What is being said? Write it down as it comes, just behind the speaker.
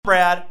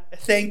Brad,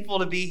 thankful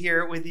to be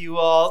here with you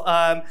all.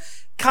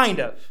 If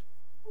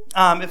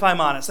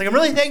I'm honest. I'm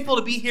really thankful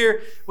to be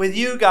here with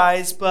you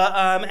guys, but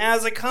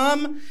as I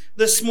come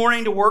this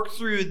morning to work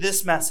through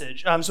this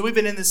message, so we've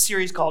been in this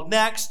series called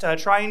Next,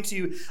 trying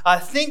to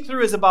think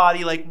through as a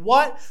body,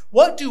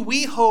 what do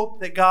we hope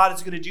that God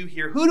is going to do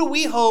here? Who do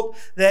we hope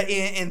that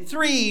in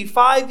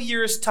 3-5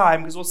 years'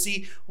 time, because we'll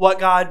see what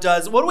God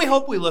does, what do we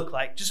hope we look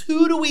like? Just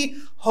who do we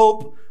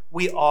hope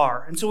we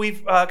are? And so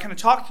we've kind of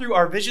talked through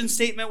our vision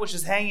statement, which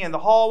is hanging in the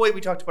hallway. We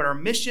talked about our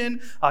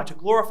mission to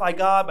glorify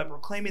God by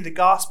proclaiming the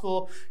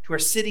gospel to our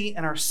city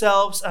and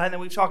ourselves. And then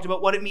we've talked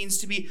about what it means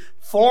to be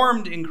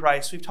formed in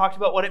Christ. We've talked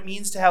about what it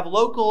means to have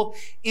local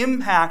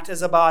impact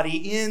as a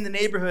body in the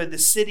neighborhood, the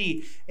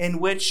city in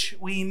which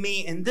we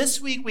meet. And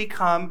this week we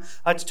come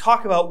to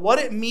talk about what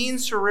it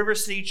means for River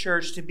City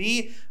Church to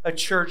be a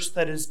church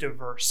that is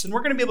diverse. And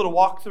we're going to be able to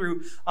walk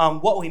through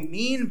what we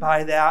mean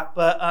by that.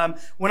 But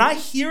when I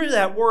hear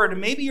that word, and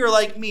maybe you're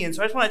like me, and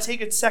so I just want to take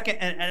a second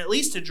and at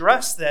least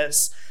address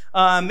this.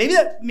 Maybe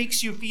that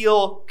makes you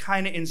feel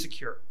kind of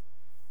insecure.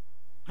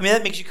 Maybe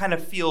that makes you kind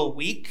of feel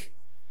weak.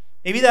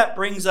 Maybe that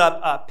brings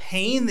up a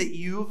pain that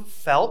you've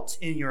felt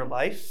in your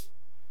life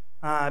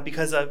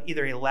because of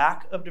either a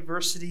lack of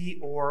diversity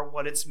or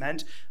what it's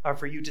meant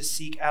for you to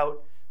seek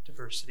out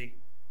diversity.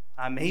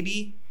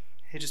 Maybe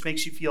it just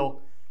makes you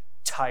feel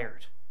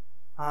tired.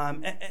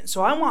 And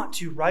so I want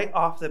to, right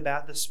off the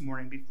bat this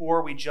morning,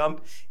 before we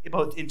jump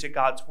both into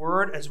God's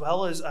Word, as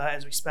well as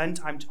we spend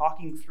time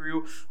talking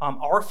through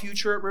our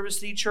future at River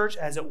City Church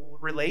as it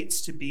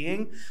relates to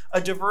being a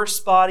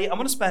diverse body, I'm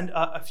going to spend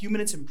a few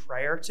minutes in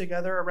prayer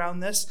together around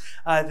this,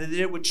 that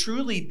it would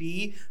truly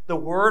be the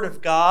Word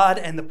of God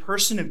and the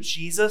person of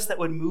Jesus that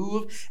would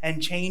move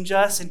and change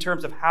us in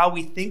terms of how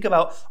we think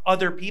about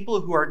other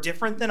people who are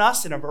different than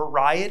us in a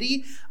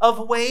variety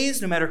of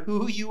ways, no matter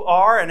who you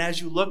are. And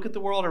as you look at the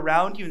world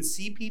around you and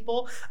see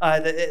people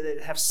that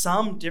have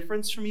some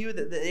difference from you,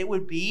 that it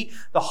would be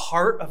the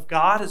heart of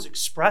God as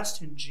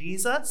expressed in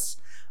Jesus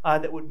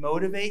that would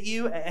motivate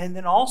you. And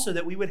then also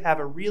that we would have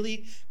a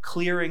really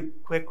clear and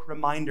quick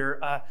reminder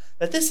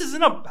that this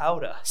isn't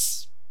about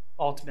us,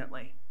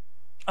 ultimately.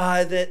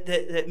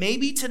 That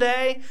maybe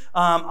today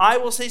I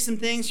will say some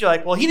things you're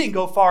like, well, he didn't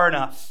go far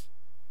enough.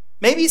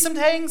 Maybe some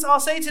things I'll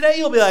say today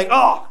you'll be like,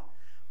 oh,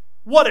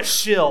 what a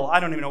shill. I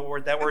don't even know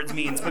what that word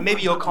means, but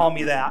maybe you'll call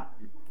me that.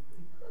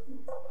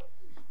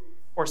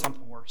 Or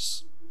something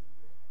worse.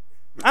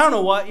 I don't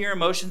know what your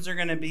emotions are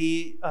going to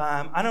be.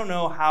 I don't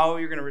know how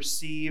you're going to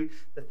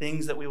receive the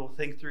things that we will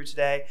think through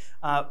today.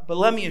 But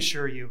let me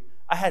assure you,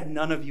 I had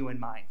none of you in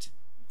mind.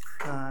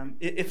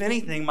 If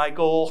anything, my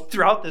goal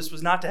throughout this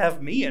was not to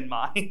have me in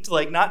mind,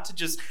 not to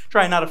just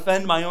try and not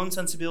offend my own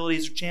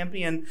sensibilities or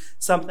champion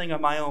something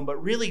of my own,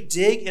 but really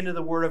dig into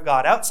the Word of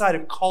God outside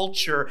of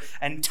culture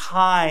and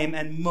time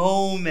and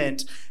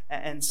moment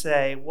and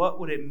say, what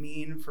would it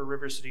mean for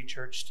River City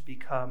Church to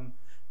become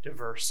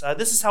diverse?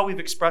 This is how we've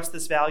expressed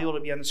this value. It'll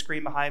be on the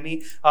screen behind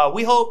me.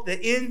 We hope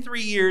that in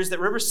 3 years that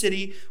River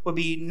City would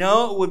be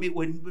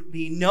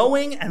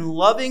knowing and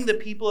loving the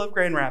people of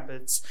Grand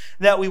Rapids,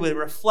 that we would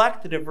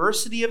reflect the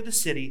diversity of the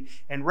city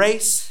in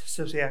race,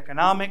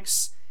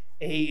 socioeconomics,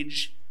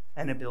 age,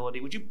 and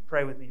ability. Would you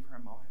pray with me for a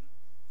moment?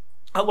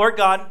 Lord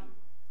God,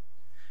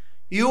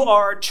 you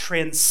are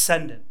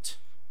transcendent.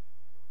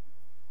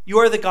 You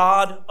are the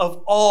God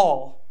of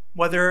all,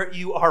 whether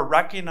you are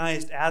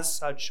recognized as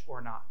such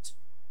or not.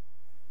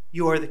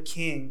 You are the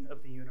King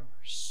of the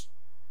universe.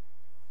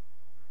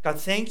 God,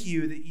 thank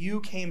you that you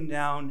came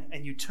down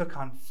and you took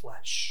on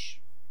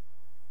flesh.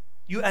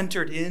 You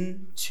entered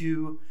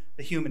into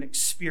the human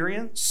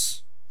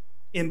experience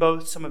in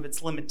both some of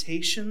its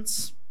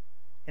limitations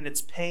and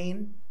its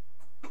pain.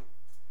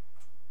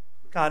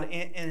 God,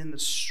 and in the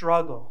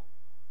struggle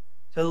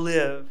to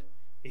live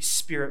a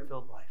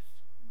spirit-filled life.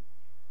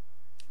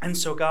 And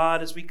so,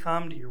 God, as we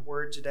come to your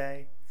word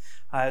today,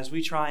 as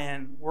we try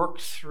and work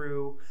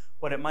through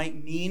what it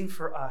might mean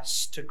for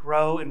us to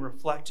grow in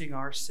reflecting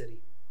our city,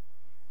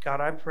 God,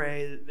 I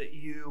pray that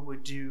you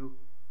would do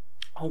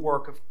a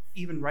work of,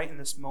 even right in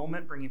this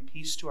moment, bringing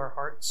peace to our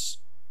hearts,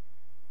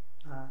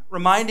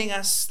 reminding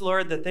us,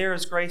 Lord, that there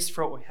is grace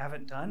for what we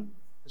haven't done,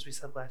 as we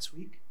said last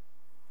week.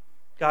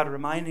 God,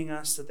 reminding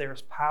us that there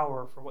is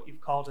power for what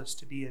you've called us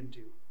to be and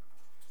do.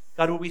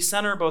 God, will we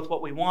center both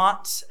what we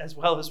want as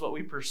well as what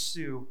we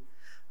pursue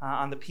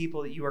on the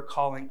people that you are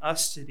calling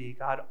us to be.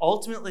 God,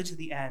 ultimately to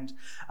the end,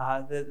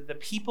 the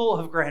people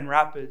of Grand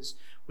Rapids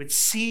would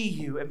see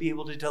you and be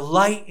able to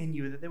delight in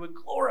you, that they would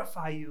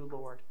glorify you,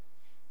 Lord,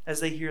 as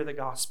they hear the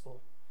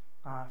gospel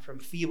from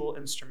feeble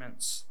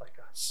instruments like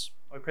us.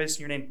 I pray this in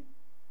your name.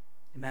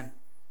 Amen.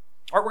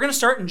 All right, we're going to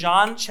start in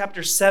John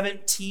chapter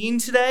 17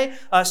 today,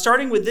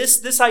 starting with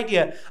this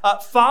idea.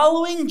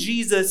 Following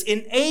Jesus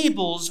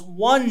enables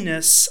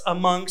oneness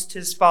amongst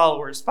his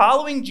followers.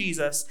 Following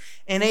Jesus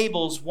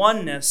enables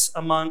oneness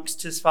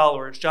amongst his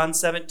followers. John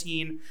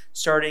 17,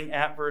 starting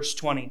at verse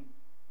 20.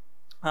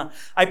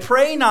 I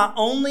pray not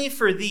only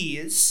for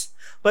these,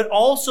 but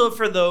also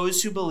for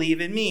those who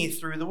believe in me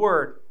through the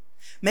word,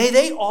 May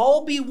they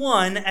all be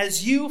one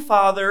as you,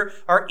 Father,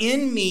 are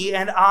in me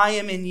and I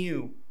am in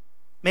you.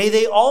 May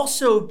they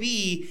also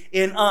be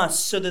in us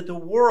so that the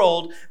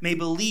world may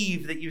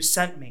believe that you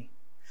sent me.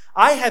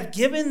 I have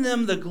given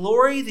them the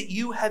glory that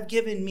you have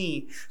given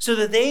me so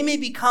that they may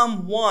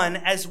become one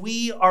as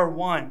we are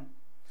one.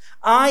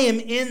 I am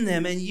in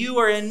them and you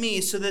are in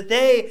me so that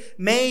they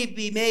may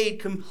be made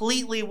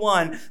completely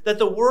one, that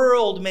the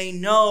world may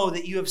know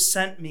that you have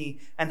sent me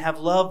and have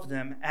loved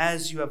them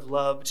as you have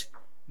loved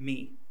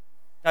me.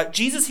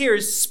 Jesus here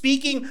is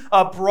speaking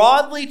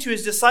broadly to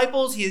his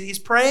disciples. He's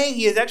praying.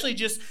 He has actually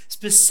just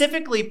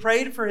specifically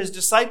prayed for his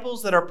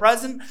disciples that are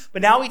present.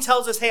 But now he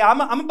tells us, hey, I'm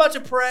about to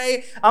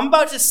pray. I'm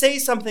about to say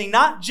something,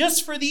 not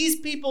just for these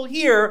people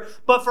here,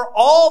 but for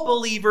all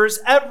believers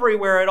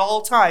everywhere at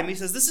all time. He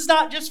says, this is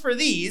not just for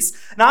these,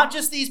 not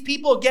just these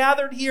people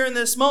gathered here in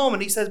this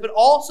moment. He says, but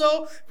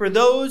also for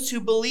those who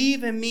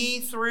believe in me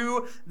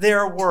through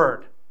their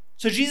word.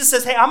 So Jesus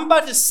says, hey, I'm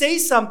about to say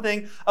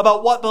something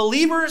about what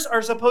believers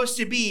are supposed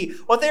to be,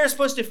 what they're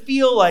supposed to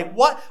feel like,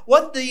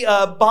 what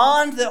the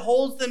bond that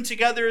holds them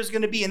together is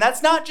going to be. And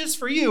that's not just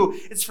for you.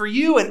 It's for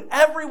you and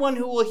everyone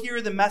who will hear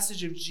the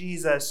message of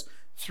Jesus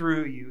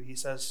through you, he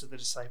says to the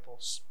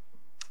disciples.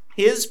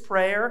 His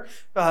prayer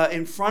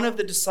in front of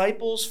the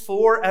disciples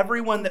for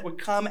everyone that would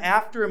come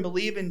after and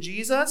believe in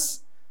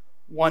Jesus,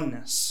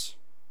 oneness,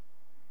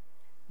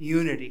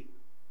 unity.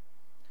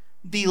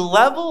 The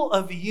level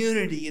of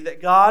unity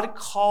that God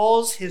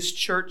calls his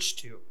church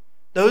to,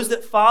 those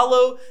that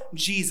follow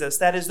Jesus,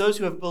 that is, those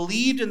who have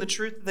believed in the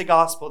truth of the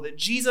gospel, that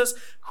Jesus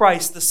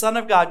Christ, the Son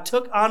of God,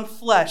 took on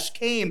flesh,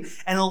 came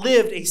and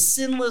lived a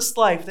sinless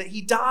life, that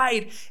he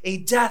died a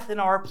death in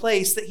our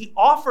place, that he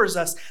offers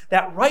us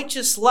that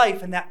righteous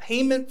life and that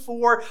payment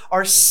for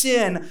our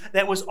sin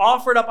that was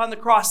offered up on the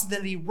cross, and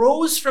then he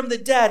rose from the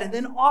dead and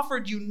then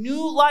offered you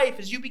new life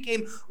as you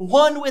became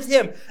one with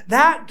him.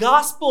 That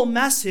gospel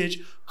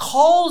message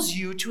calls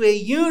you to a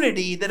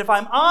unity that, if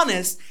I'm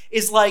honest,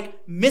 is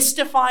like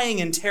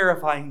mystifying and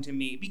terrifying to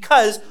me.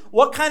 Because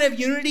what kind of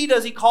unity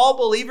does he call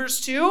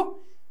believers to?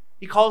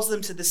 He calls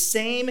them to the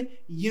same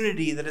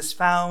unity that is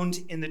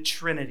found in the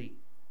Trinity.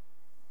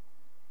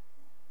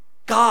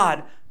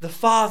 God, the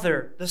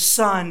Father, the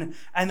Son,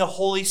 and the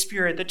Holy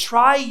Spirit, the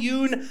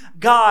triune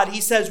God,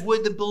 he says,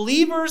 would the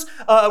believers,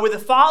 would the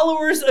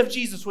followers of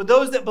Jesus, would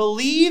those that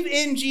believe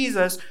in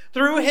Jesus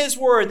through his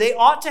word, they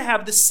ought to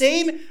have the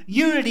same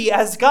unity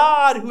as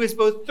God, who is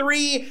both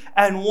three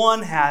and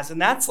one, has. And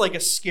that's like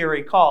a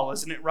scary call,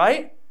 isn't it,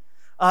 right?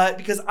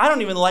 Because I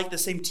don't even like the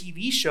same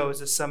TV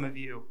shows as some of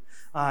you,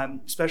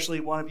 especially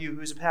one of you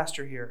who's a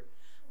pastor here,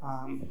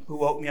 who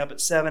woke me up at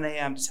 7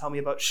 a.m. to tell me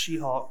about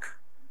She-Hulk.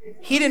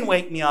 He didn't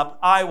wake me up.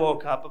 I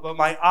woke up, but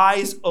my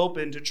eyes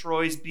opened to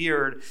Troy's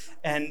beard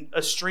and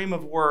a stream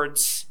of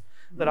words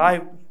that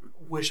I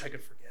wish I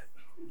could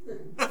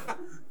forget.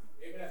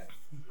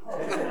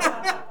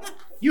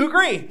 You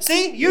agree?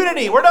 See?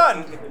 Unity. We're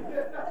done.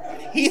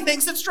 He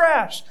thinks it's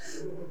trash.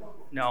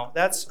 No,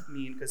 that's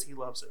mean because he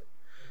loves it.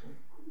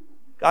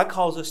 God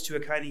calls us to a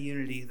kind of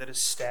unity that is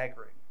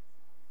staggering.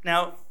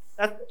 Now,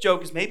 that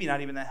joke is maybe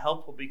not even that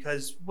helpful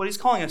because what he's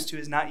calling us to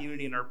is not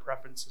unity in our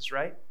preferences,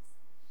 right?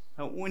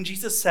 When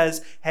Jesus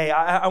says, hey,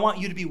 I want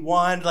you to be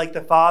one like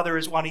the Father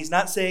is one, he's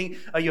not saying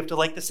you have to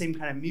like the same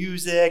kind of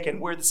music and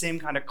wear the same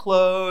kind of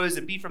clothes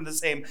and be from the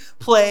same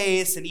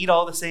place and eat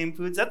all the same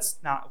foods. That's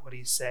not what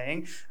he's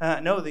saying.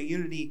 No, the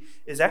unity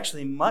is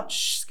actually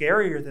much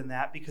scarier than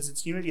that because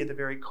it's unity at the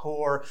very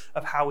core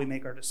of how we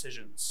make our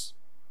decisions.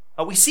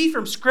 We see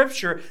from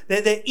Scripture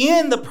that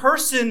in the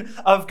person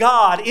of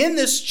God, in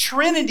this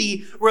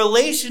Trinity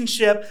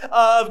relationship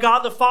of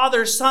God the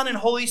Father, Son, and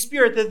Holy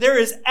Spirit, that there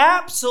is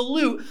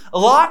absolute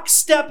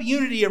lockstep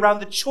unity around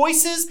the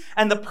choices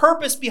and the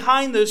purpose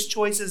behind those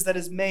choices that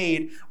is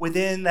made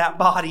within that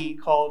body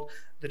called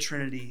the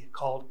Trinity,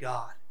 called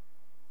God.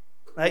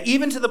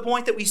 Even to the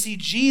point that we see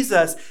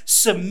Jesus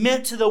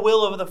submit to the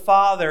will of the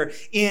Father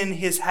in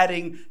his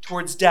heading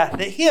towards death.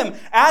 That him,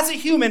 as a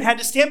human, had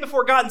to stand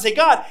before God and say,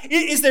 God,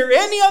 is there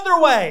any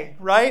other way,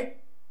 right?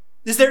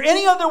 Is there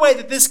any other way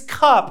that this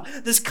cup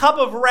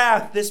of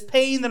wrath, this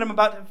pain that I'm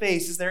about to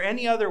face, is there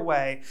any other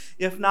way?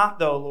 If not,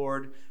 though,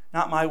 Lord,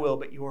 not my will,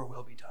 but your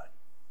will be done.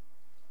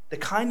 The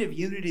kind of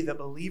unity that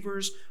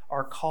believers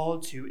are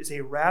called to is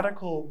a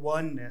radical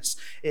oneness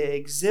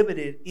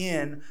exhibited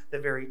in the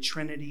very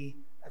Trinity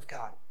of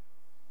God.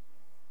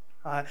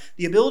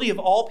 The ability of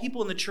all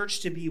people in the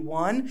church to be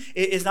one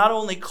is not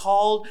only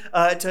called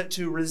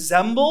to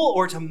resemble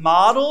or to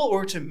model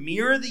or to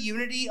mirror the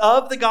unity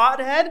of the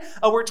Godhead,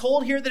 we're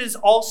told here that it is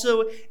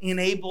also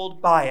enabled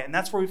by it. And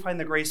that's where we find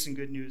the grace and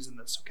good news in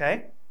this,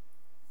 okay?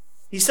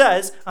 He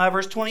says,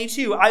 verse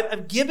 22,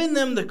 I've given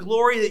them the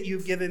glory that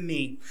you've given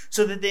me,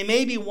 so that they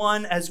may be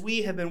one as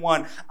we have been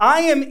one. I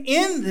am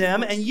in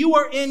them, and you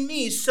are in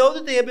me, so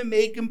that they have been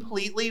made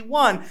completely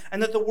one, and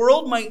that the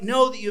world might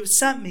know that you have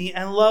sent me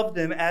and loved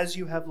them as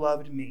you have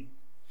loved me.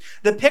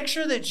 The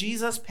picture that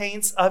Jesus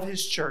paints of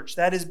his church,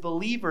 that is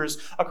believers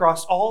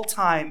across all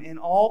time, in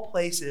all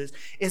places,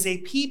 is a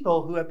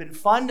people who have been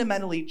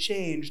fundamentally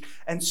changed,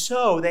 and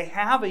so they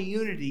have a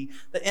unity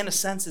that in a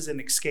sense is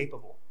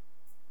inescapable.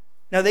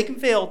 Now they can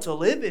fail to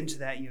live into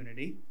that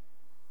unity.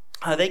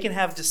 They can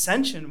have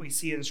dissension, we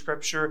see in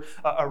Scripture,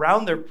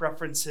 around their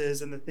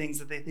preferences and the things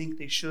that they think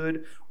they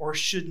should or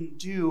shouldn't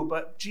do,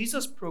 but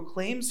Jesus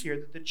proclaims here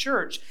that the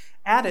church,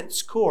 at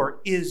its core,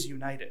 is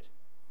united.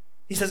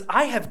 He says,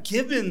 I have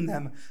given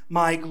them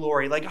my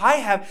glory. Like I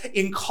have,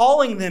 in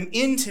calling them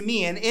into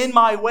me and in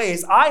my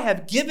ways, I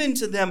have given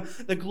to them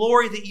the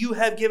glory that you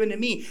have given to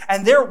me.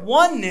 And their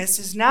oneness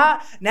is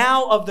not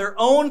now of their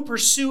own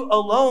pursuit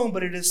alone,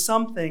 but it is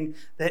something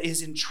that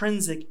is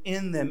intrinsic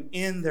in them,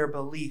 in their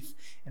belief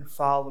in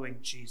following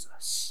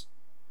Jesus.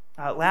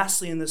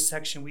 Lastly, in this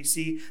section, we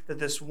see that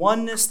this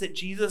oneness that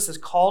Jesus has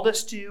called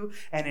us to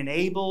and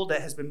enabled,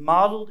 that has been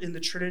modeled in the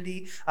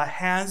Trinity,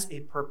 has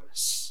a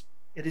purpose.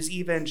 It is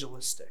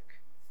evangelistic.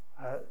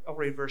 I'll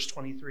read verse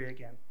 23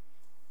 again.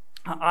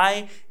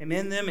 I am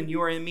in them and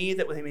you are in me,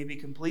 that they may be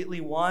completely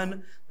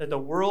one, that the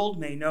world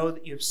may know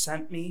that you have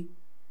sent me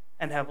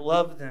and have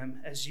loved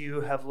them as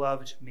you have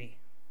loved me.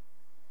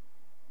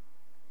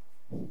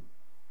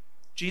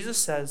 Jesus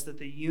says that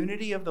the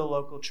unity of the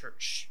local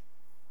church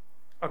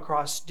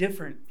across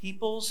different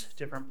peoples,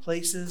 different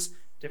places,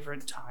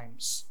 different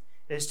times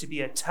is to be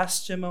a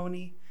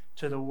testimony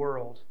to the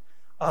world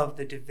of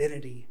the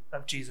divinity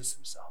of Jesus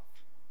himself.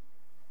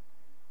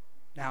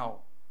 Now,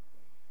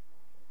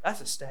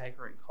 that's a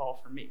staggering call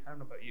for me. I don't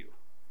know about you.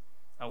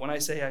 When I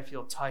say I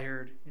feel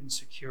tired,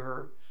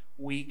 insecure,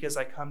 weak as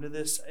I come to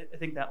this, I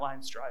think that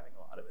line's driving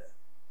a lot of it.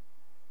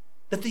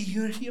 That the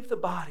unity of the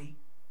body,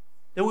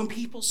 that when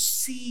people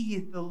see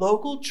the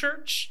local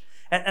church,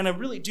 and I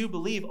really do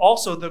believe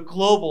also the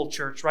global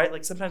church, right?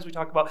 Like sometimes we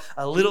talk about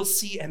a little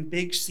C and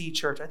big C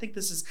church. I think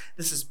this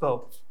is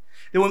both.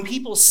 That when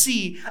people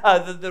see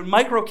the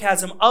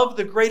microcosm of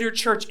the greater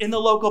church in the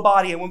local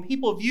body, and when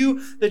people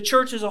view the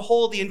church as a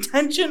whole, the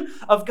intention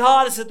of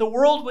God is that the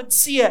world would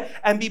see it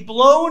and be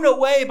blown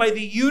away by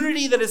the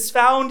unity that is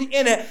found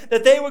in it,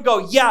 that they would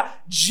go, yeah,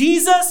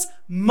 Jesus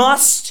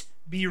must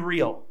be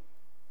real.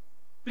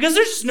 Because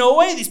there's just no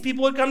way these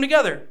people would come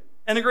together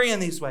and agree in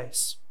these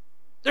ways.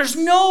 There's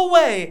no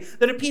way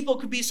that a people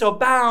could be so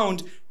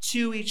bound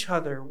to each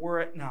other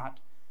were it not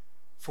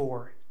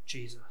for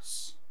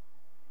Jesus.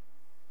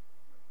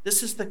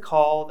 This is the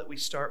call that we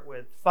start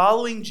with.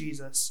 Following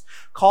Jesus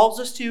calls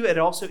us to, and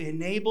also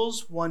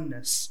enables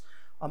oneness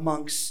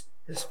amongst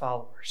his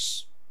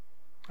followers.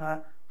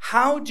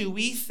 How do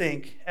we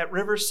think at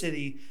River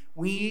City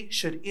we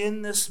should,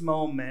 in this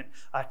moment,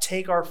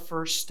 take our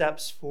first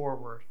steps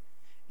forward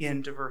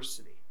in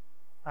diversity?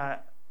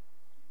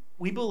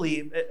 We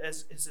believe,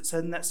 as it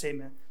said in that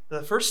statement,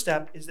 the first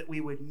step is that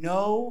we would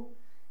know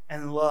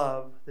and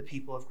love the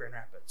people of Grand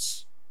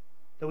Rapids.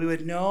 That we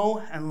would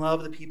know and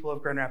love the people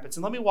of Grand Rapids.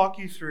 And let me walk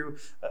you through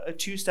a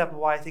two-step of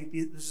why I think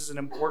this is an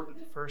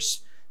important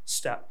first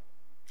step.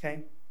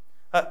 Okay?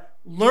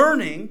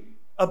 Learning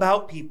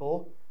about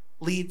people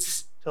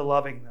leads to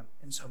loving them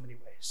in so many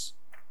ways.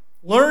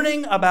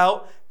 Learning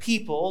about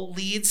people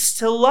leads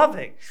to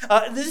loving.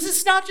 This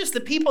is not just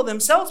the people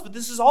themselves, but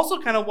this is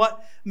also kind of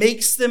what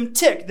makes them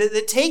tick.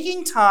 That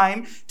taking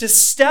time to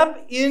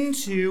step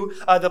into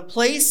the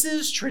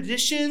places,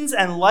 traditions,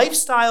 and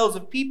lifestyles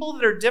of people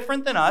that are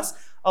different than us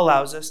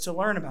allows us to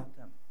learn about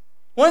them.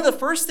 One of the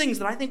first things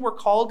that I think we're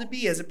called to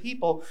be as a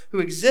people who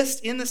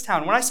exist in this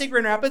town, when I say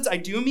Grand Rapids, I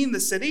do mean the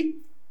city,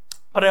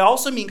 but I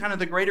also mean kind of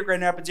the greater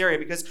Grand Rapids area,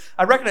 because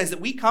I recognize that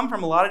we come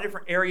from a lot of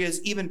different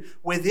areas even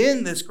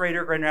within this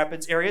greater Grand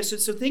Rapids area.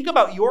 So think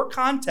about your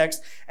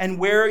context and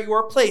where you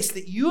are placed,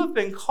 that you have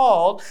been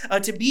called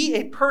to be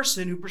a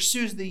person who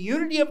pursues the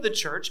unity of the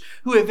church,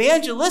 who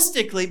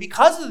evangelistically,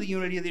 because of the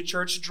unity of the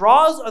church,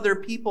 draws other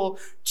people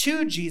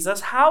to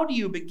Jesus. How do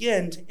you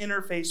begin to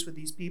interface with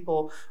these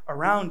people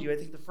around you? I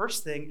think the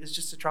first thing is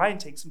just to try and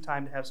take some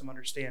time to have some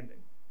understanding.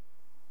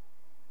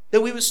 That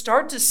we would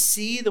start to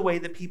see the way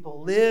that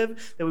people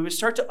live, that we would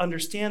start to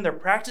understand their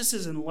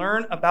practices and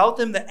learn about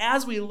them, that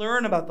as we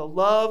learn about the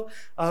love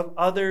of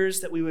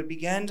others, that we would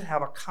begin to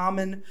have a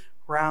common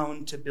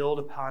ground to build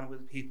upon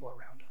with people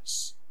around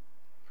us.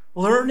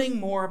 Learning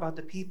more about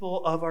the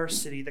people of our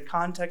city, the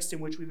context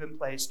in which we've been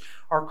placed,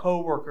 our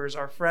co-workers,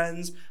 our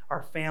friends,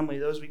 our family,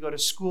 those we go to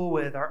school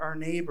with, our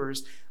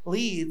neighbors,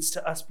 leads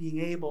to us being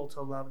able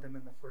to love them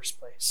in the first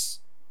place.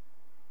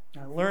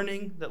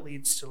 Learning that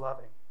leads to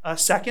loving.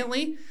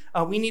 Secondly,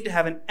 we need to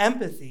have an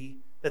empathy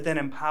that then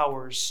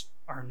empowers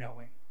our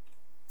knowing.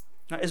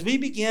 Now, as we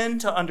begin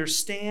to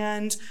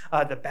understand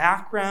the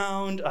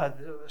background,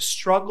 the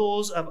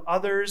struggles of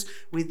others,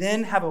 we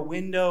then have a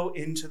window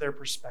into their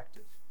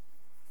perspective.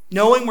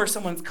 Knowing where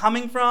someone's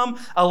coming from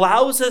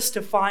allows us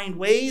to find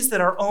ways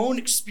that our own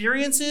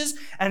experiences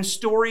and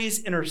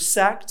stories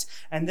intersect,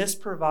 and this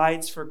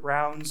provides for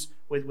grounds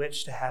with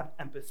which to have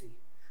empathy.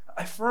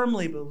 I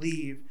firmly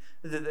believe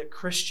that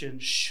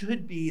Christians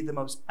should be the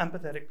most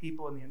empathetic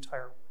people in the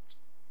entire world.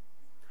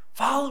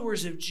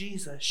 Followers of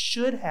Jesus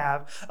should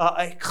have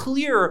a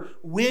clear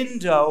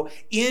window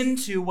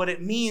into what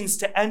it means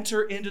to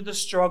enter into the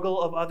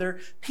struggle of other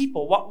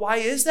people. Why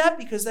is that?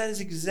 Because that is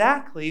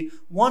exactly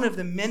one of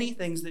the many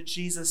things that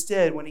Jesus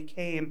did when he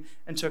came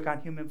and took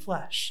on human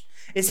flesh.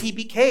 Is he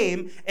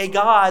became a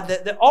God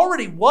that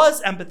already was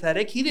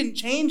empathetic. He didn't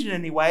change in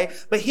any way,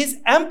 but his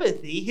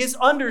empathy, his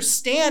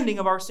understanding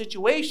of our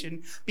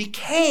situation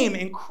became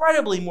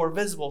incredibly more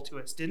visible to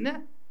us, didn't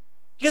it?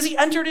 Because he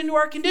entered into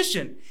our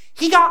condition.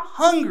 He got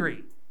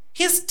hungry.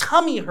 His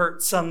tummy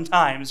hurt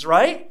sometimes,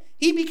 right?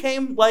 He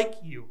became like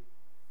you,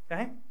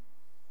 okay?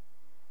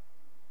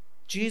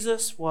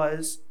 Jesus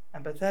was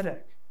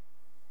empathetic.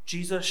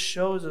 Jesus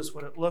shows us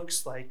what it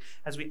looks like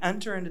as we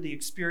enter into the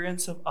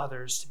experience of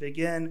others to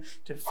begin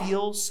to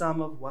feel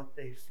some of what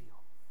they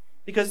feel.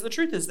 Because the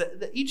truth is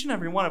that each and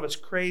every one of us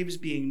craves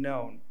being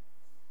known,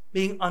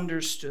 being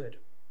understood.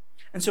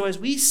 And so as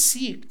we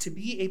seek to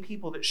be a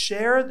people that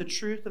share the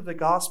truth of the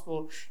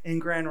gospel in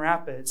Grand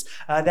Rapids,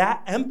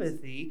 that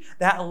empathy,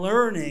 that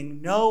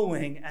learning,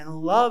 knowing,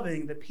 and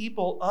loving the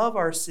people of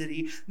our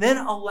city then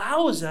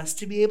allows us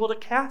to be able to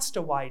cast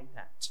a wide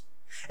net.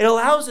 It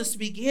allows us to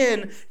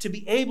begin to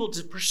be able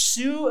to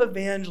pursue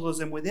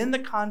evangelism within the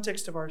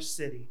context of our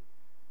city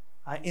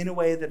in a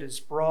way that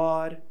is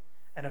broad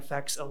and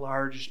affects a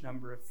large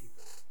number of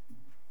people.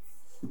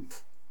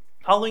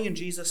 Following in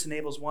Jesus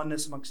enables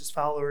oneness amongst his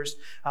followers.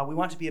 We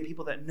want to be a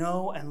people that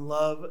know and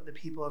love the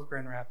people of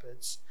Grand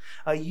Rapids.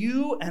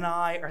 You and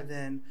I are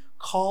then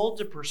called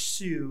to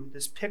pursue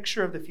this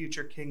picture of the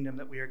future kingdom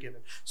that we are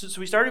given. So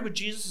we started with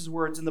Jesus'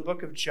 words in the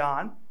book of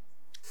John.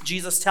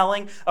 Jesus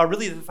telling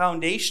really the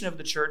foundation of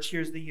the church.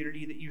 Here's the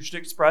unity that you should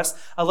express.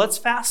 Let's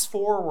fast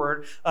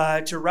forward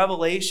to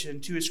Revelation,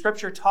 to a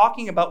scripture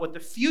talking about what the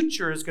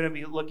future is going to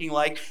be looking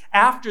like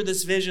after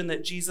this vision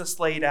that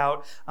Jesus laid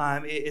out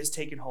is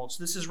taken hold.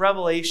 So this is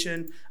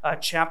Revelation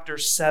chapter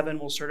 7.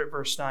 We'll start at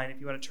verse 9. If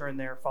you want to turn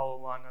there, follow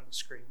along on the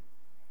screen.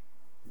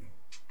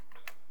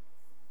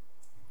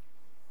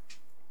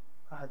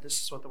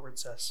 This is what the word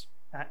says.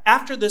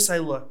 After this I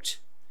looked,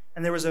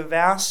 and there was a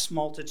vast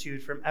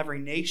multitude from every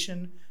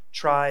nation,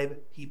 tribe,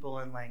 people,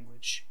 and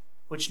language,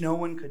 which no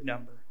one could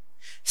number,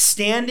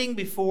 standing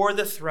before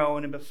the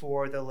throne and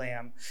before the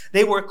Lamb.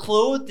 They were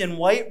clothed in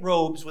white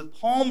robes with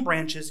palm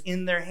branches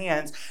in their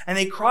hands, and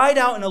they cried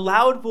out in a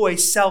loud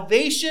voice,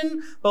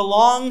 "Salvation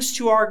belongs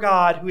to our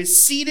God, who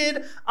is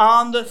seated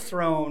on the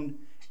throne,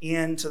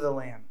 and to the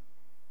Lamb."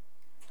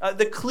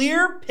 The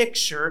clear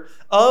picture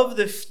of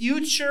the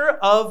future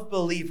of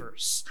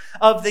believers,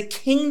 of the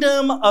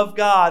kingdom of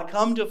God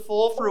come to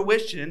full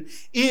fruition,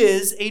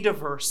 is a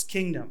diverse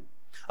kingdom.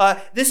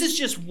 This is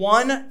just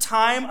one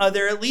time.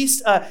 There are at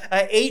least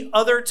 8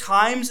 other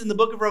times in the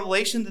book of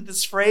Revelation that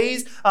this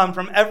phrase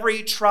from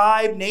every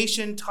tribe,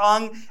 nation,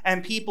 tongue,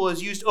 and people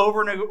is used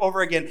over and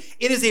over again.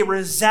 It is a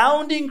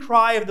resounding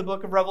cry of the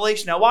book of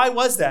Revelation. Now, why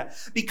was that?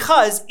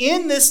 Because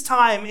in this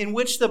time in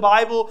which the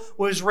Bible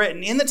was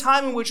written, in the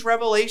time in which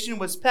Revelation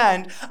was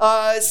penned,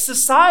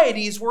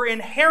 societies were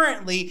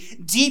inherently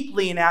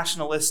deeply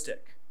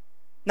nationalistic.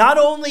 Not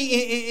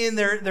only in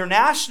their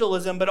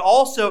nationalism, but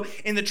also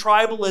in the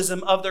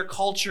tribalism of their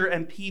culture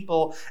and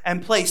people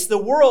and place. The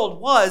world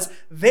was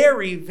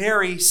very,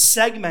 very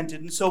segmented.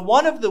 And so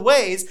one of the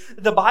ways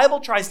the Bible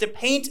tries to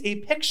paint a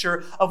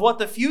picture of what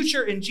the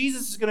future in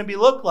Jesus is going to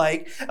look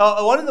like,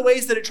 one of the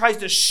ways that it tries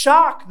to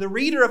shock the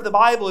reader of the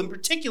Bible, in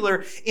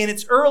particular in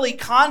its early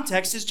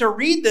context, is to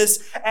read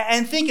this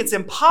and think it's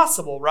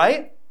impossible,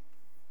 right?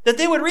 That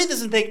they would read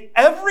this and think,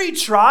 every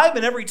tribe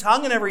and every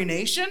tongue and every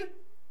nation?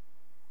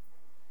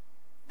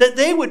 That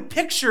they would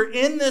picture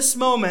in this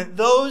moment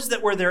those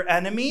that were their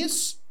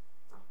enemies,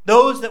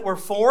 those that were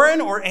foreign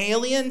or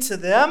alien to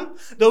them,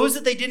 those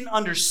that they didn't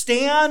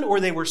understand or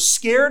they were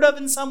scared of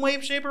in some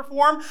way, shape, or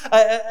form.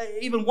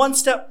 Even one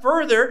step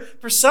further,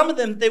 for some of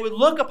them, they would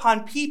look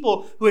upon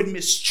people who had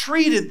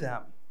mistreated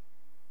them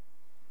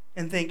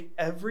and think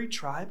every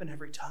tribe and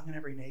every tongue and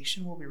every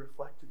nation will be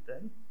reflected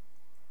then.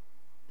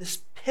 This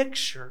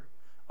picture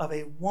of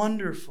a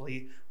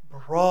wonderfully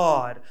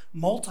broad,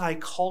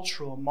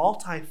 multicultural,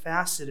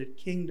 multifaceted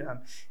kingdom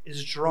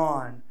is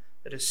drawn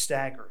that is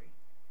staggering.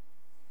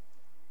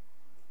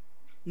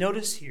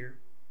 Notice here,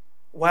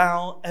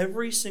 while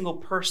every single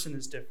person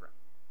is different,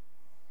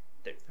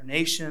 their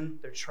nation,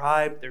 their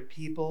tribe, their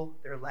people,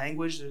 their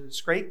language, there's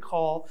this great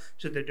call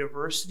to the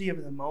diversity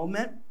of the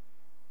moment.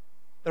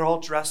 They're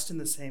all dressed in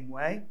the same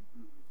way.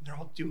 They're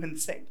all doing the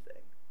same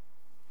thing.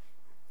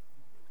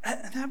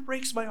 And that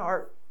breaks my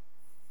heart.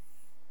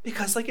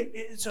 Because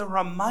it's a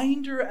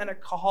reminder and a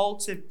call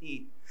to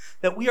me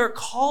that we are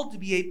called to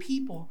be a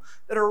people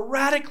that are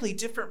radically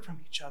different from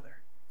each other,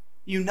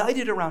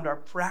 united around our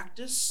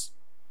practice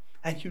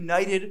and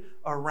united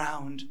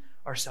around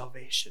our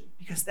salvation.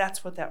 Because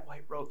that's what that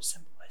white robe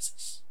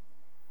symbolizes.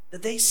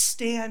 That they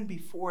stand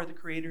before the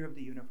creator of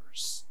the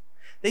universe.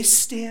 They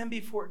stand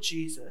before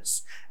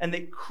Jesus and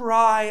they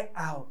cry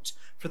out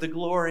for the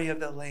glory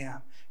of the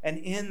Lamb. And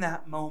in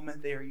that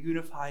moment, they are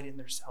unified in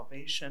their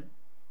salvation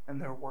and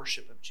their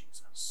worship of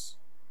Jesus.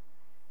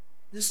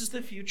 This is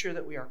the future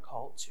that we are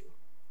called to.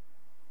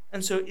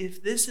 And so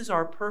if this is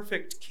our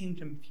perfect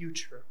kingdom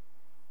future,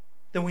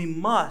 then we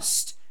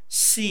must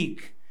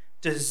seek,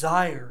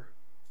 desire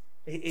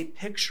a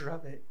picture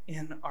of it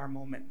in our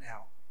moment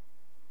now.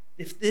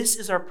 If this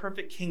is our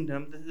perfect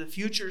kingdom, the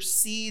future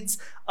seeds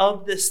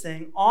of this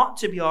thing ought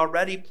to be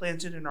already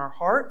planted in our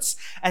hearts,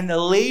 and the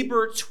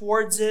labor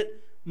towards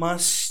it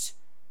must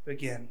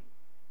begin.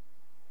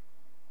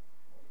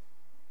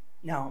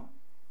 Now,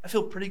 I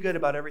feel pretty good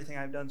about everything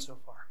I've done so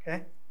far,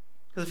 okay?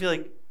 Because I feel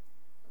like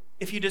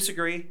if you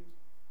disagree,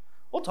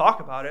 we'll talk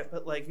about it,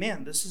 but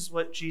man, this is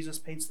what Jesus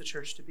paints the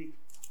church to be.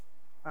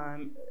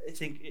 I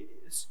think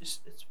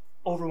it's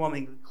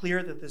overwhelmingly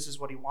clear that this is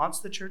what he wants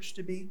the church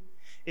to be.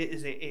 It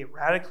is a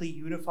radically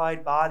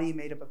unified body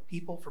made up of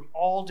people from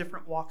all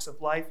different walks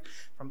of life,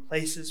 from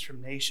places, from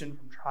nation,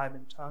 from tribe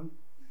and tongue.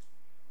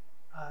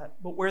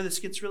 But where this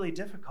gets really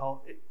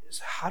difficult is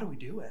how do we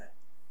do it?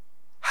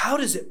 How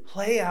does it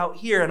play out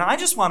here? And I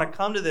just want to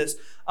come to this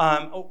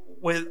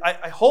with,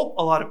 I hope,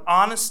 a lot of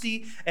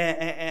honesty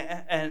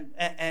and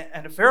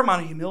a fair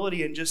amount of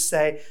humility, and just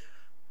say,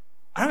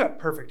 I don't got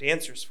perfect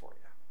answers for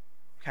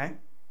you, okay?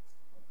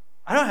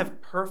 I don't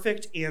have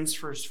perfect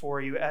answers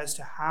for you as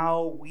to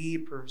how we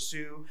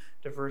pursue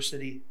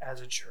diversity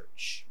as a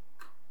church.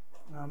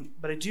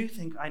 But I do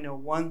think I know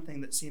one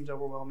thing that seems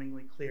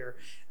overwhelmingly clear,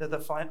 that the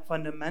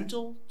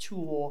fundamental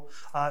tool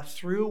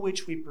through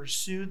which we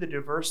pursue the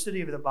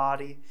diversity of the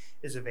body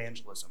is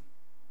evangelism.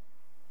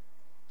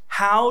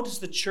 How does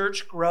the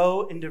church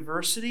grow in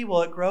diversity?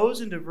 Well, it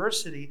grows in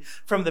diversity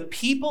from the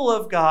people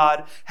of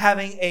God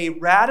having a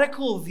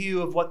radical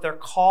view of what their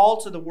call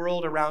to the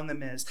world around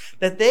them is,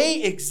 that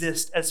they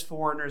exist as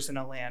foreigners in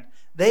a land.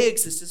 They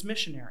exist as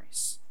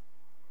missionaries.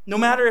 No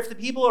matter if the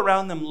people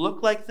around them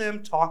look like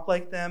them, talk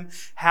like them,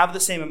 have the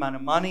same amount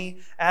of money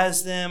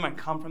as them, and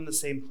come from the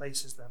same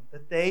place as them,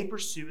 that they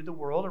pursue the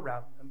world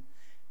around them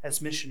as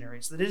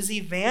missionaries. That it is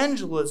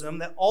evangelism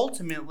that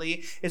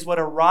ultimately is what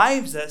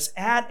arrives us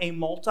at a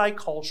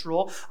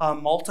multicultural,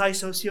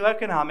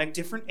 multi-socioeconomic,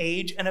 different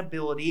age and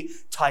ability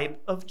type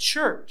of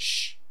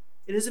church.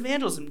 It is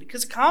evangelism,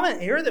 because a common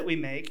error that we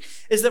make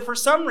is that for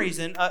some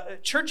reason,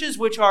 churches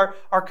which are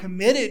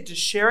committed to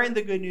sharing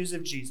the good news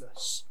of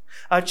Jesus,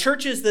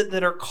 churches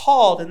that are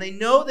called, and they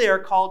know they are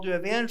called to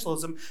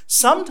evangelism,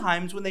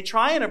 sometimes when they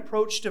try and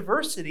approach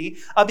diversity,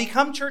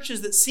 become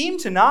churches that seem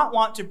to not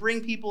want to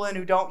bring people in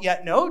who don't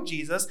yet know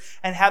Jesus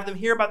and have them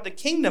hear about the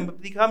kingdom,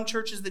 but become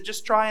churches that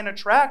just try and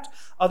attract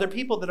other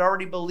people that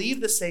already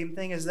believe the same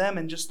thing as them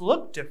and just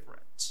look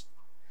different.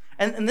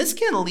 And this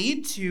can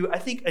lead to, I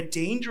think, a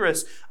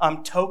dangerous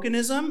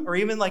tokenism, or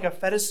even like a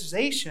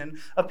fetishization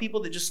of people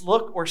that just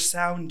look or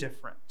sound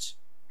different.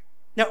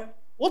 Now,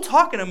 we'll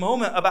talk in a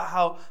moment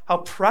about how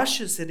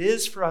precious it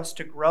is for us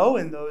to grow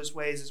in those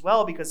ways as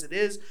well, because it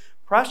is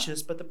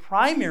precious. But the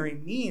primary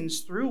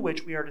means through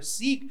which we are to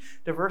seek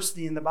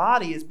diversity in the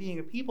body is being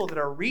a people that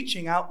are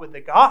reaching out with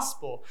the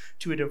gospel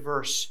to a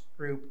diverse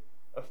group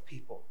of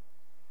people.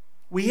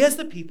 We as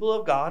the people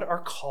of God are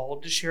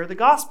called to share the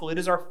gospel. It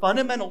is our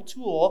fundamental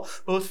tool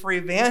both for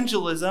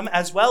evangelism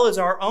as well as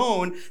our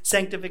own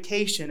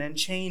sanctification and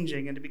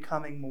changing into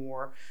becoming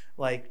more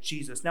like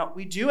Jesus. Now,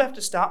 we do have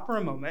to stop for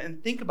a moment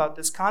and think about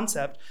this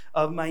concept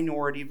of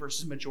minority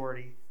versus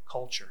majority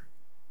culture.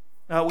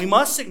 We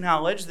must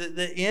acknowledge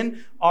that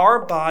in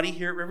our body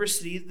here at River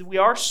City, we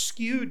are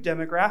skewed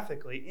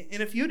demographically in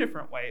a few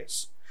different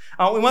ways.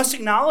 We must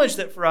acknowledge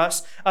that for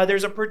us,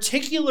 there's a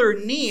particular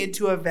need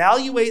to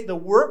evaluate the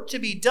work to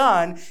be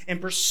done in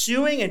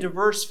pursuing a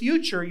diverse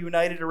future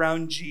united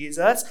around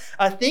Jesus,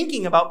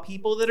 thinking about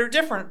people that are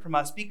different from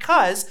us,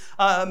 because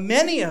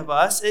many of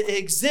us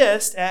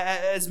exist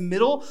as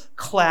middle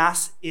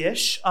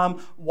class-ish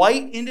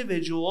white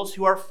individuals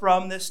who are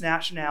from this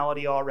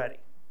nationality already.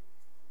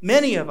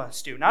 Many of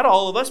us do. Not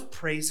all of us,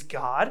 praise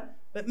God,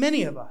 but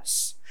many of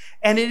us.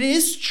 And it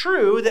is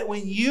true that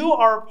when you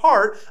are a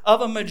part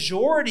of a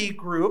majority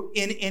group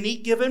in any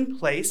given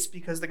place,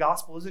 because the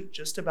gospel isn't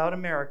just about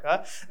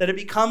America, that it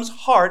becomes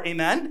hard.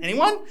 Amen?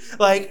 Anyone?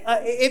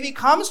 It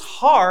becomes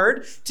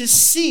hard to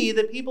see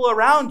the people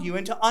around you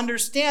and to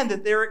understand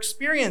that their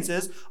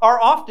experiences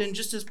are often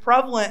just as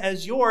prevalent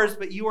as yours,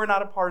 but you are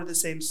not a part of the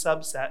same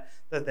subset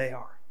that they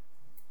are.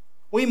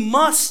 We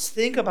must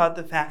think about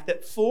the fact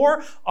that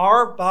for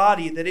our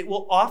body, that it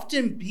will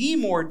often be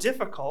more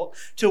difficult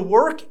to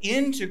work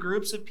into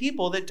groups of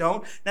people that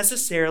don't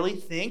necessarily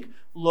think,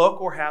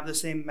 look, or have the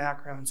same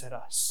backgrounds as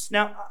us.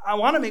 Now, I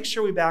want to make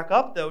sure we back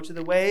up, though, to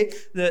the way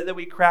that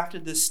we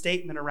crafted this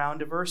statement around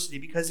diversity,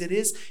 because it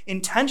is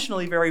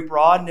intentionally very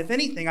broad, and if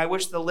anything, I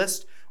wish the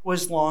list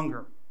was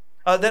longer.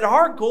 That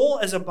our goal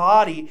as a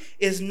body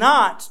is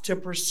not to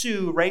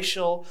pursue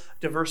racial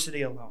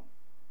diversity alone.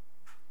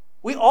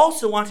 We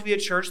also want to be a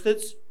church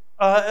that's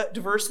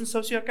diverse in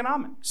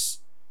socioeconomics.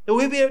 That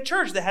we be a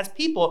church that has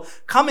people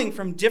coming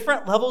from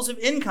different levels of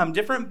income,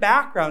 different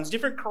backgrounds,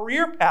 different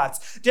career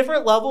paths,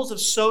 different levels of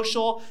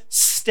social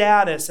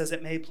status as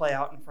it may play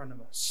out in front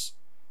of us.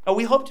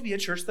 We hope to be a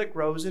church that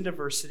grows in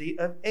diversity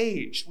of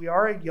age. We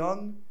are a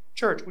young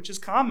church, which is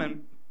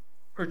common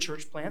or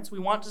church plants. We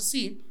want to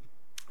see,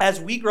 as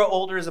we grow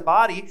older as a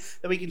body,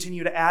 that we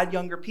continue to add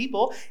younger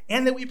people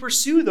and that we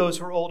pursue those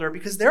who are older,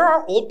 because there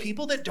are old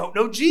people that don't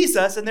know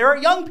Jesus and there are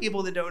young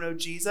people that don't know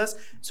Jesus.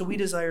 So we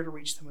desire to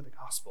reach them with the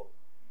gospel.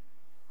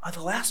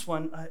 The last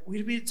one,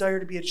 we desire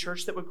to be a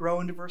church that would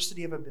grow in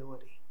diversity of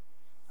ability.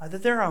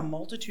 That there are a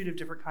multitude of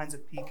different kinds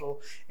of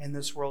people in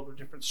this world with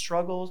different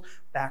struggles,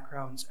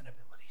 backgrounds, and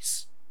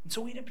abilities. And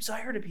so we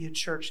desire to be a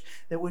church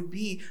that would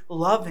be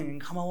loving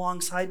and come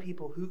alongside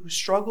people who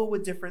struggle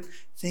with different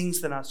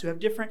things than us, who have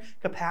different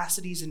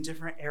capacities in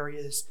different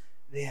areas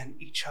than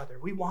each other.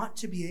 We want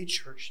to be a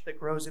church that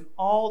grows in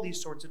all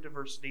these sorts of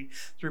diversity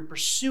through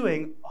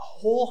pursuing a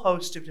whole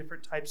host of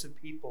different types of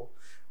people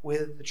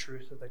with the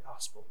truth of the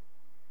gospel.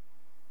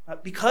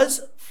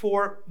 Because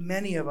for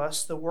many of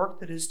us, the work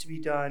that is to be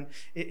done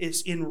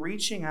is in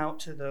reaching out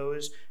to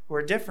those who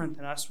are different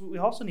than us, we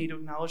also need to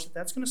acknowledge that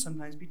that's going to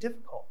sometimes be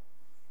difficult.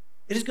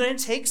 It is going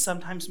to take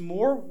sometimes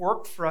more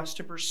work for us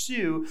to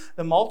pursue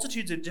the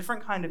multitudes of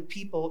different kind of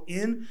people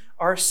in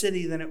our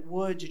city than it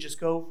would to just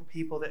go for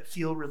people that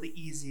feel really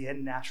easy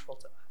and natural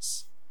to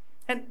us.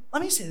 And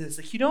let me say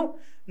this, you don't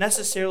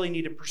necessarily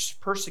need to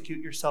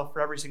persecute yourself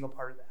for every single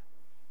part of that.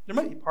 There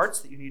might be parts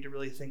that you need to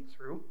really think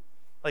through,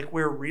 like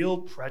where real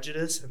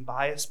prejudice and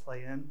bias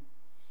play in,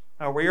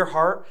 where your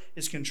heart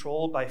is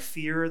controlled by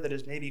fear that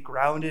is maybe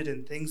grounded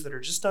in things that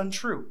are just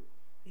untrue.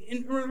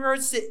 In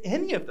regards to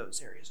any of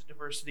those areas of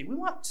diversity, we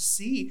want to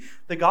see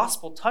the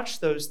gospel touch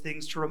those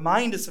things to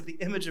remind us of the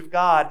image of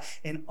God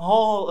in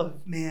all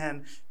of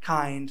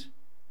mankind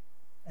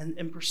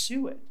and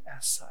pursue it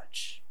as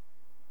such.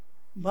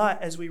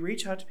 But as we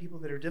reach out to people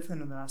that are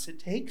different than us, it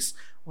takes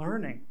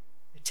learning.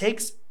 It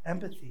takes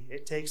empathy.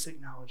 It takes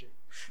acknowledging.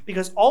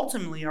 Because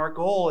ultimately our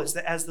goal is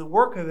that as the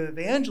work of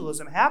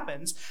evangelism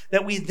happens,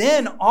 that we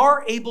then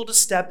are able to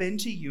step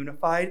into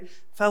unified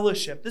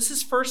fellowship. This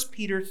is 1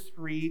 Peter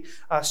 3,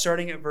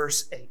 starting at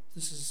verse 8.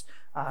 This is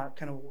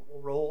kind of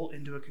we'll roll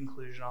into a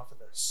conclusion off of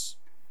this.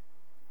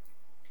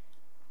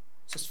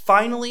 It says,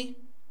 "Finally,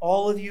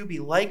 all of you be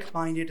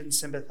like-minded and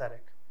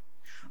sympathetic.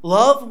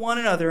 Love one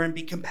another and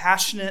be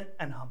compassionate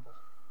and humble,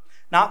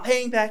 not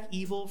paying back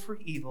evil for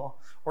evil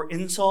or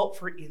insult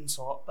for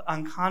insult, but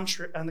on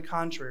the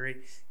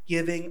contrary,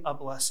 giving a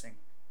blessing,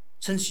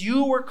 since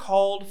you were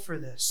called for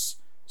this,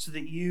 so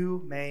that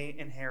you may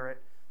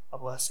inherit a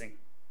blessing."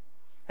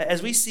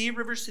 As we see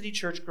River City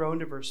Church grow in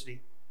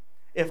diversity,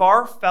 if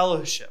our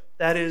fellowship,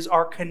 that is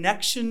our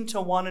connection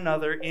to one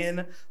another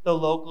in the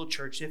local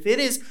church, if it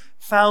is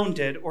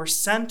founded or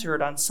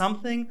centered on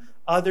something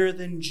other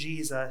than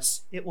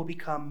Jesus, it will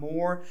become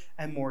more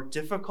and more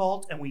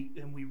difficult, and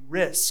we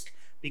risk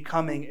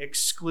becoming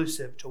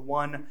exclusive to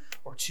one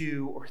or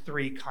two or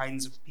three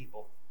kinds of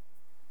people.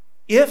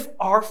 If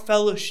our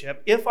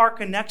fellowship, if our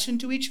connection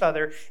to each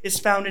other is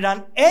founded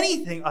on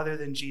anything other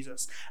than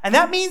Jesus, and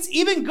that means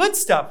even good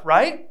stuff,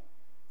 right?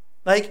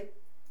 Like,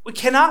 we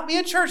cannot be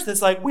a church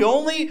that's like, we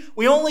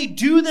only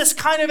do this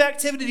kind of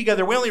activity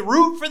together. We only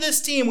root for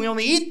this team. We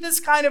only eat this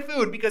kind of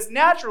food, because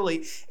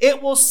naturally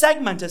it will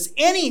segment us.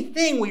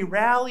 Anything we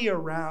rally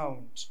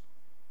around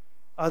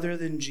other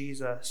than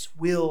Jesus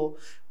will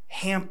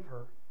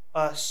hamper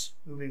us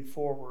moving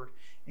forward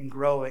and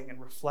growing and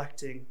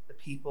reflecting the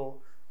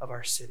people of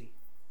our city.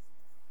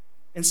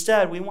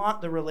 Instead, we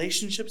want the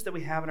relationships that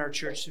we have in our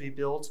church to be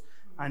built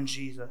on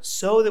Jesus,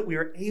 so that we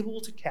are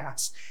able to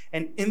cast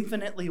an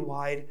infinitely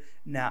wide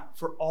net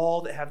for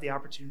all that have the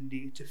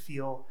opportunity to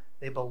feel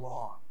they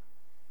belong.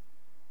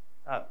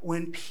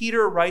 When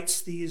Peter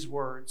writes these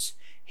words,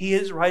 he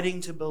is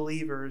writing to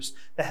believers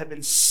that have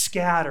been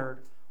scattered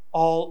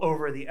all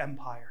over the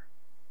empire.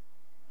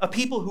 A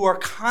people who are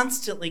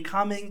constantly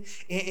coming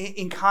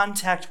in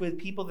contact with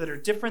people that are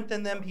different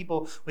than them,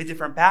 people with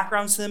different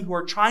backgrounds than them, who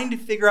are trying to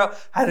figure out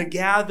how to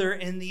gather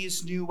in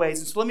these new ways.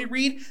 And so let me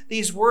read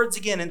these words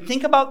again and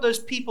think about those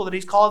people that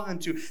he's calling them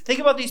to. Think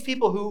about these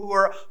people who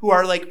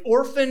are like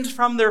orphaned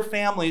from their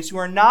families, who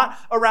are not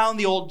around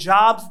the old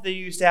jobs that they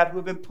used to have, who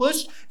have been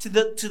pushed to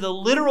the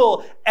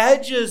literal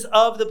edges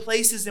of the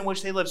places in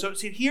which they live. So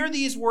hear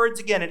these words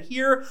again and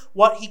hear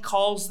what he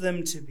calls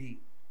them to be.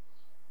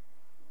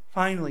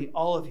 "Finally,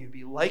 all of you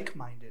be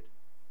like-minded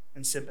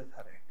and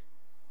sympathetic.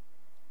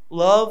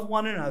 Love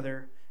one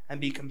another and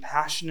be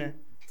compassionate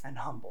and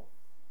humble,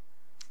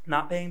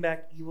 not paying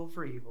back evil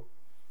for evil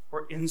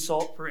or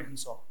insult for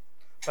insult,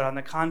 but on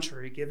the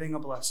contrary, giving a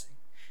blessing,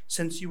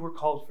 since you were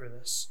called for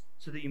this,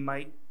 so that you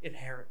might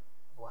inherit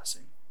a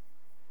blessing."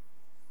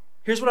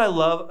 Here's what I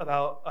love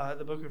about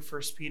the book of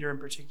 1 Peter in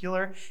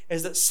particular,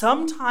 is that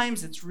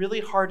sometimes it's really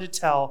hard to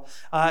tell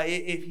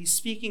if he's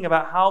speaking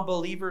about how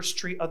believers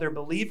treat other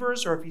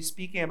believers, or if he's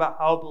speaking about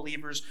how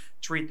believers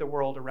treat the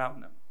world around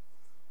them.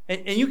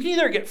 And you can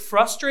either get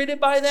frustrated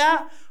by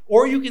that,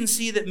 or you can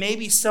see that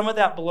maybe some of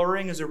that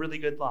blurring is a really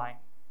good line.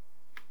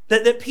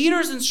 That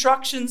Peter's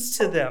instructions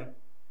to them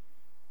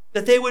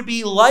that they would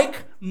be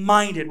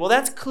like-minded. Well,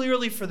 that's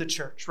clearly for the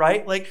church,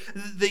 right? Like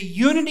the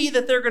unity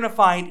that they're going to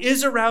find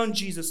is around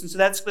Jesus. And so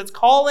that's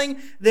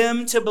calling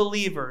them to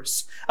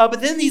believers. But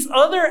then these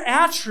other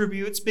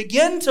attributes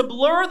begin to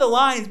blur the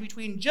lines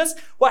between just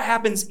what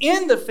happens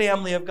in the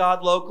family of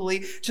God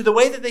locally to the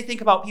way that they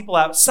think about people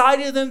outside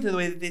of them, to the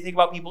way that they think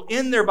about people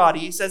in their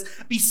body. He says,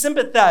 be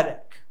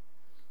sympathetic.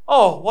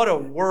 Oh, what a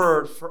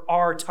word for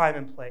our time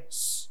and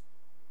place.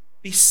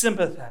 Be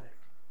sympathetic.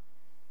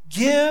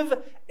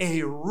 Give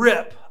a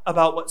rip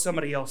about what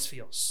somebody else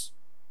feels.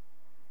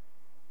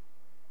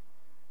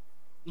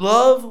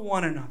 Love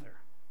one another.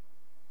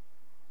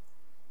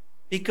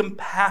 Be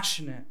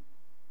compassionate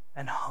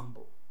and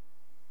humble.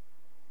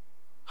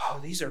 Oh,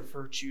 these are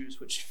virtues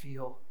which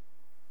feel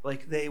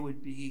like they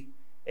would be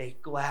a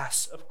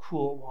glass of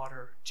cool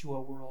water to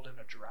a world in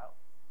a drought.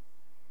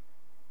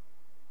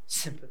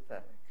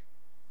 Sympathetic,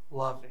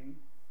 loving,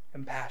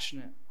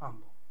 compassionate,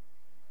 humble.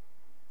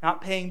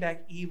 Not paying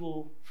back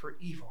evil for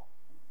evil.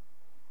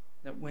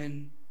 That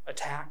when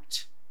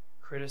attacked,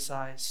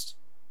 criticized,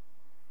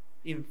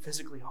 even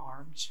physically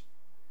harmed,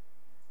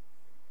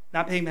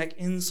 not paying back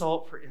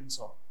insult for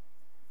insult.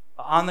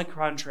 But on the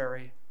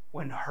contrary,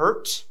 when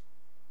hurt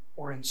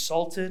or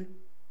insulted,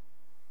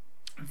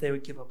 they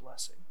would give a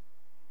blessing.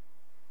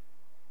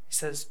 He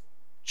says,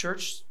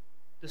 church,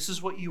 this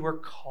is what you were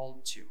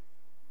called to.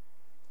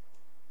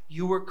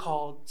 You were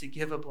called to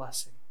give a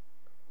blessing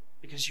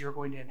because you're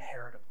going to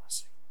inherit a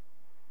blessing.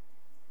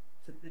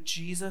 That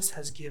Jesus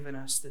has given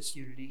us this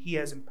unity. He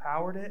has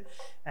empowered it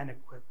and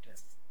equipped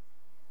it.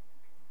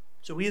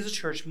 So we as a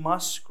church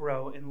must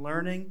grow in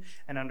learning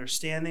and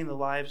understanding the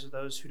lives of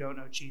those who don't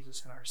know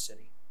Jesus in our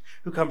city,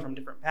 who come from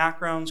different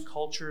backgrounds,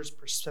 cultures,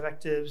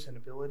 perspectives, and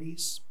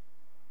abilities.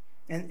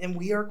 And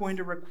we are going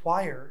to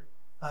require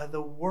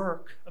the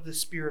work of the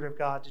Spirit of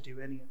God to do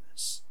any of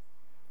this.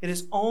 It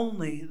is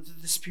only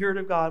the Spirit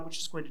of God which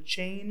is going to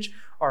change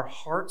our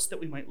hearts that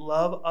we might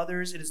love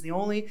others. It is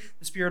the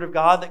Spirit of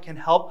God that can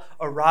help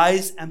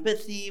arise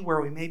empathy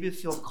where we maybe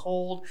feel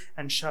cold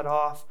and shut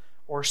off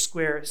or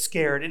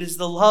scared. It is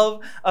the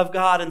love of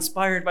God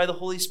inspired by the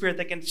Holy Spirit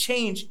that can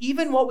change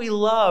even what we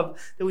love,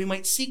 that we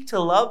might seek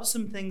to love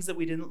some things that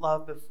we didn't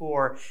love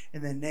before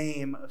in the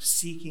name of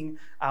seeking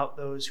out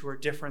those who are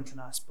different than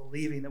us,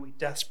 believing that we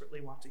desperately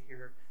want to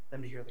hear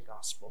them to hear the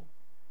gospel.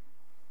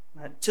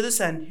 To this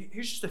end,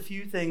 here's just a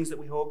few things that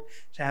we hope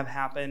to have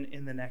happen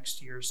in the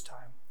next year's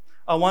time.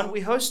 One,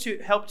 we help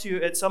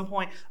to at some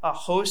point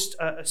host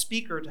a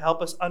speaker to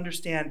help us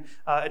understand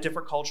a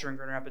different culture in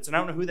Grand Rapids. And I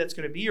don't know who that's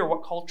going to be or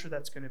what culture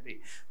that's going to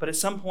be. But at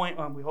some point,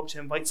 we hope to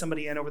invite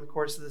somebody in over the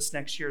course of this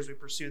next year as we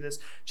pursue this,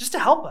 just to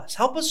help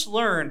us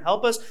learn,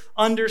 help us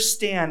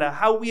understand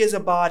how we as a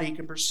body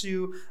can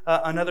pursue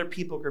another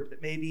people group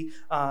that maybe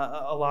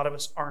a lot of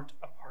us aren't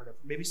a part of.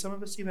 Maybe some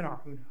of us even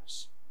are, who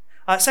knows?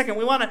 Second,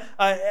 we want to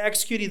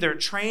execute either a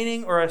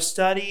training or a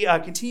study,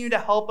 continue to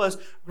help us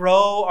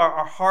grow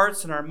our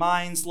hearts and our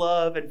minds,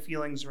 love and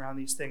feelings around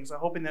these things. I'm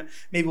hoping that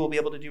maybe we'll be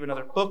able to do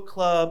another book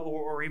club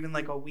or even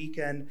like a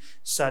weekend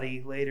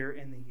study later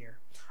in the year.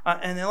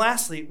 And then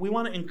lastly, we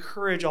want to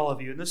encourage all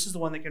of you, and this is the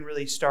one that can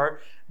really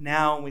start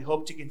now, and we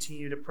hope to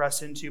continue to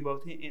press into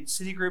both in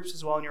city groups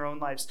as well in your own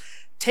lives.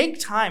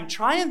 Take time,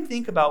 try and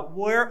think about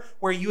where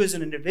you as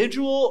an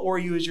individual or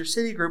you as your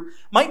city group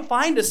might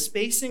find a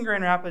space in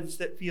Grand Rapids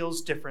that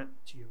feels different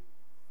to you.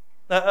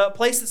 A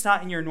place that's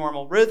not in your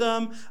normal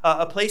rhythm,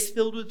 a place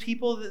filled with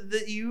people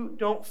that you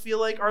don't feel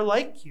like are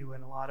like you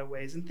in a lot of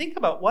ways. And think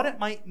about what it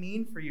might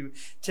mean for you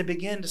to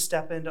begin to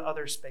step into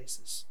other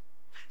spaces.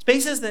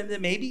 Spaces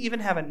that maybe even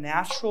have a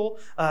natural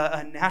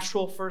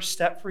first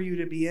step for you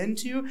to be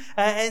into,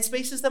 and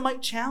spaces that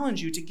might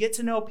challenge you to get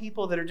to know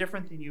people that are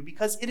different than you,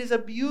 because it is a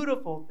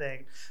beautiful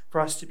thing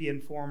for us to be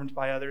informed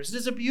by others. It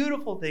is a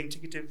beautiful thing to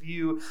get to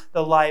view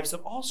the lives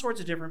of all sorts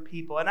of different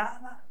people. And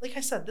like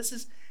I said, this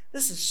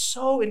is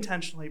so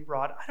intentionally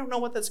broad. I don't know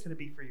what that's going to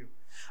be for you.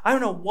 I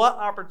don't know what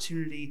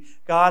opportunity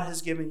God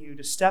has given you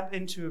to step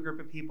into a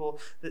group of people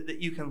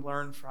that you can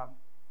learn from.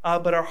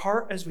 But our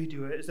heart as we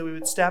do it is that we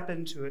would step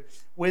into it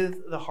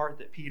with the heart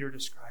that Peter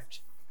described.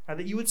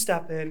 That you would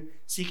step in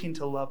seeking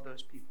to love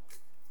those people.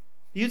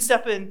 You'd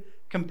step in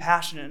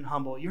compassionate and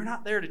humble. You're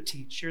not there to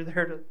teach. You're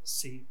there to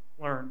see,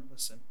 learn,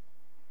 listen.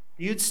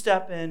 You'd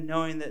step in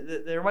knowing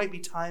that there might be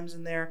times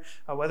in there,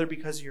 whether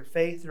because of your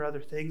faith or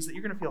other things, that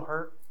you're going to feel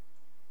hurt.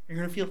 You're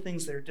going to feel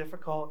things that are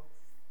difficult.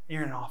 And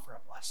you're going to offer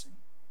a blessing.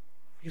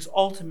 Because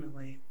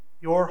ultimately,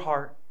 your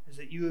heart is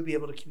that you would be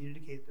able to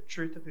communicate the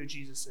truth of who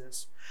Jesus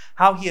is,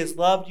 how he has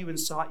loved you and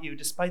sought you,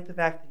 despite the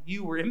fact that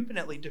you were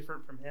infinitely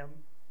different from him,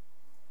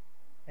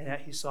 and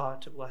yet he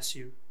sought to bless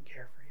you and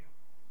care for you.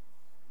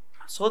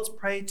 So let's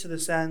pray to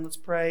this end. Let's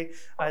pray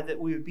that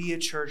we would be a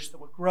church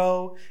that would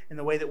grow in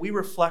the way that we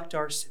reflect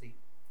our city,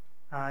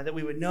 that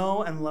we would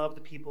know and love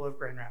the people of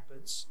Grand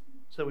Rapids,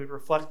 so that we would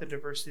reflect the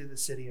diversity of the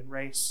city in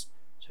race,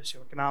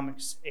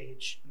 socioeconomics,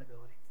 age, and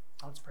ability.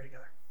 Let's pray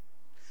together.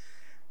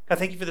 God,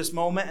 thank you for this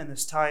moment and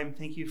this time.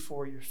 Thank you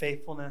for your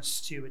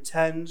faithfulness to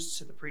attend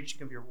to the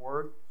preaching of your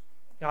word.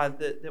 God,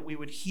 that we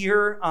would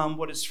hear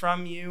what is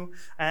from you.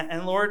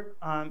 And Lord,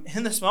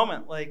 in this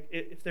moment, like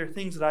if there are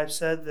things that I've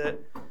said that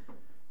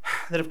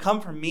have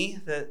come from me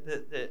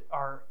that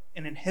are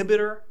an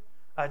inhibitor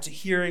to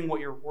hearing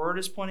what your word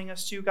is pointing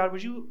us to, God,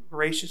 would you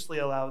graciously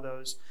allow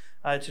those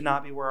to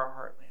not be where our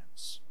heart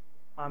lands?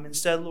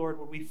 Instead, Lord,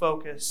 would we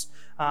focus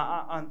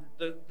on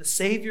the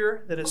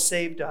Savior that has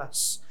saved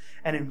us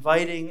and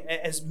inviting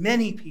as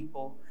many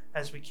people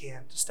as we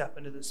can to step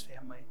into this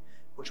family,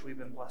 which we've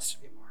been blessed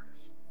to be a part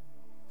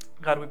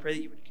of. God, we pray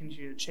that you would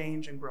continue to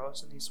change and grow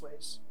us in these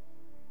ways.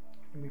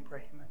 And we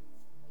pray, amen.